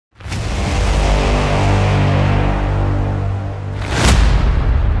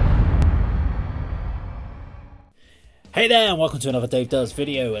Hey there, and welcome to another Dave Does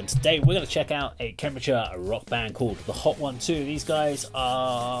video, and today we're going to check out a Cambridgeshire rock band called The Hot 1 2. These guys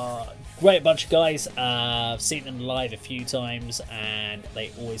are a great bunch of guys. I've seen them live a few times and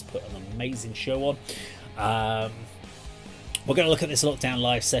they always put an amazing show on. We're going to look at this lockdown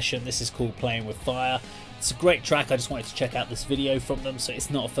live session. This is called Playing With Fire. It's a great track. I just wanted to check out this video from them. So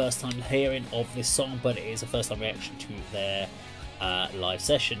it's not a first time hearing of this song, but it is a first time reaction to their live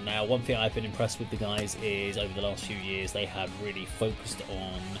session. Now, one thing I've been impressed with the guys is over the last few years they have really focused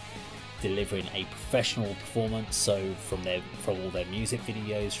on delivering a professional performance. So from all their music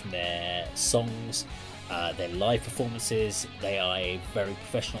videos, from their songs, their live performances, they are a very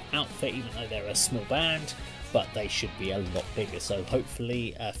professional outfit, even though they're a small band, but they should be a lot bigger. So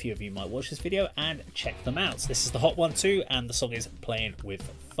hopefully a few of you might watch this video and check them out. So this is The Hot 1 2 and the song is Playing With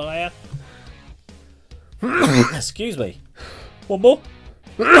Fire. Excuse me. One more.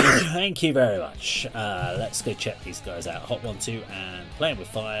 Thank you very much. Let's go check these guys out. Hot 1 2 and Playing With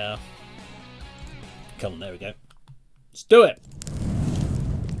Fire. Come on, there we go. Let's do it.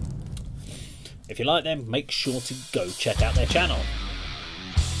 If you like them, make sure to go check out their channel.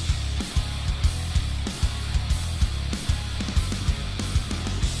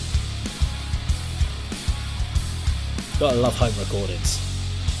 Gotta love home recordings.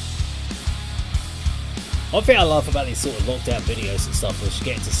 One thing I love about these sort of lockdown videos and stuff is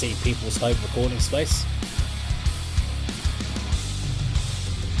getting to see people's home recording space.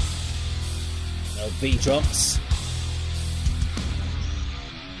 V drums.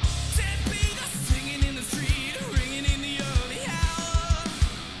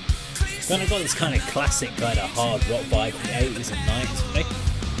 Kind of got this kind of classic kind of hard rock vibe from the 80s and 90s for me.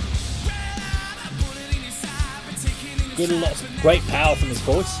 Good, lots of great power from his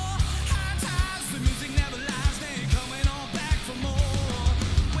voice.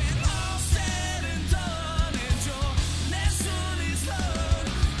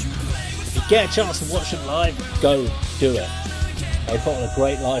 Get a chance to watch them live, go do it. They put on a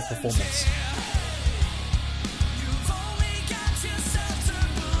great live performance.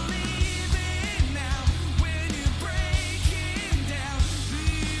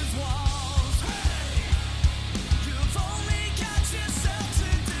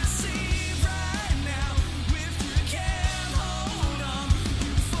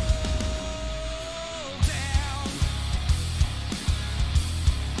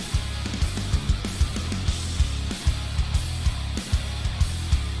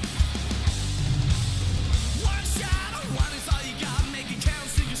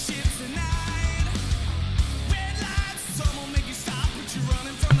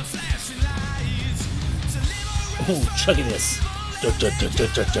 Oh, check at this.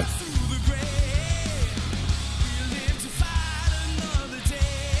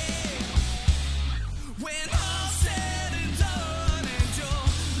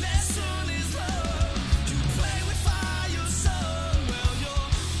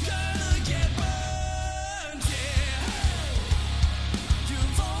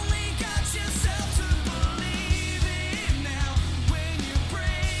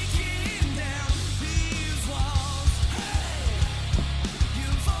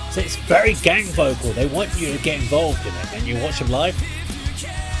 So it's very gang vocal. They want you to get involved in it when you watch them live.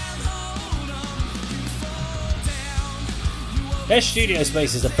 Their studio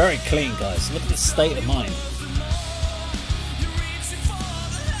spaces are very clean, guys. Look at the state of mind.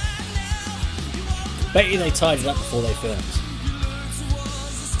 Bet you they tidied up before they filmed.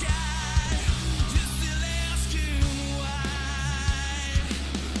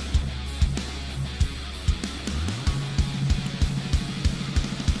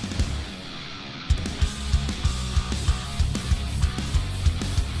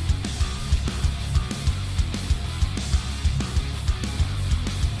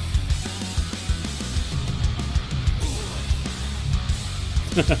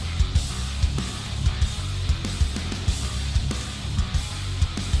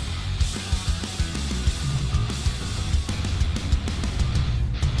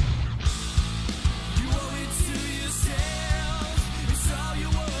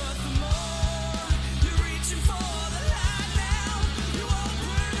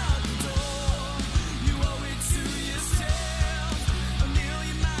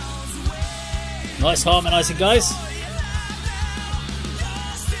 Nice harmonising, guys.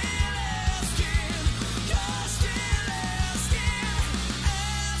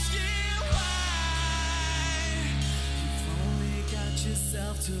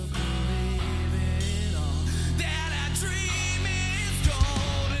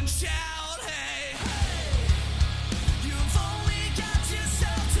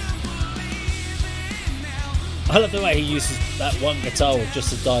 I love the way he uses that one guitar with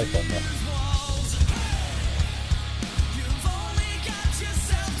just a dive bomb there.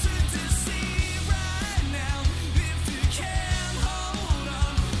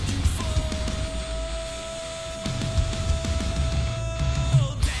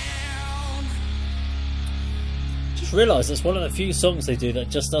 Realise that's one of the few songs they do that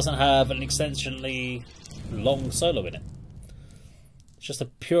just doesn't have an extensionally long solo in it. It's just a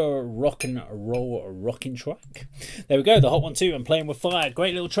pure rock and roll rocking track. There we go, the Hot 1-2 and Playing with Fire.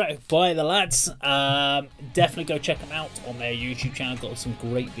 Great little track by the lads. Definitely go check them out on their YouTube channel. Got some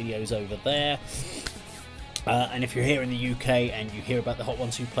great videos over there. And if you're here in the UK and you hear about the Hot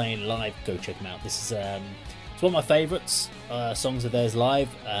 1-2 playing live, go check them out. This is it's one of my favourites songs of theirs live.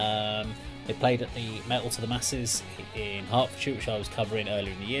 They played at the Metal to the Masses in Hertfordshire, which I was covering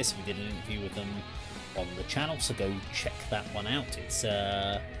earlier in the year, so we did an interview with them on the channel, so go check that one out. It's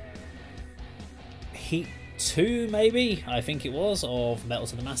Heat 2, maybe, I think it was, of Metal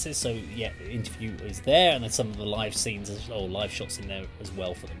to the Masses, so yeah, the interview is there, and then some of the live scenes, or live shots in there as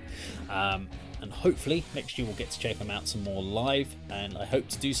well for them. And hopefully next year we'll get to check them out some more live, and I hope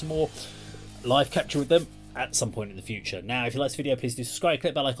to do some more live capture with them at some point in the future. Now, if you like this video, please do subscribe,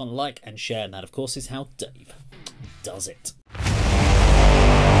 click the bell icon, like and share, and that of course is how Dave does it.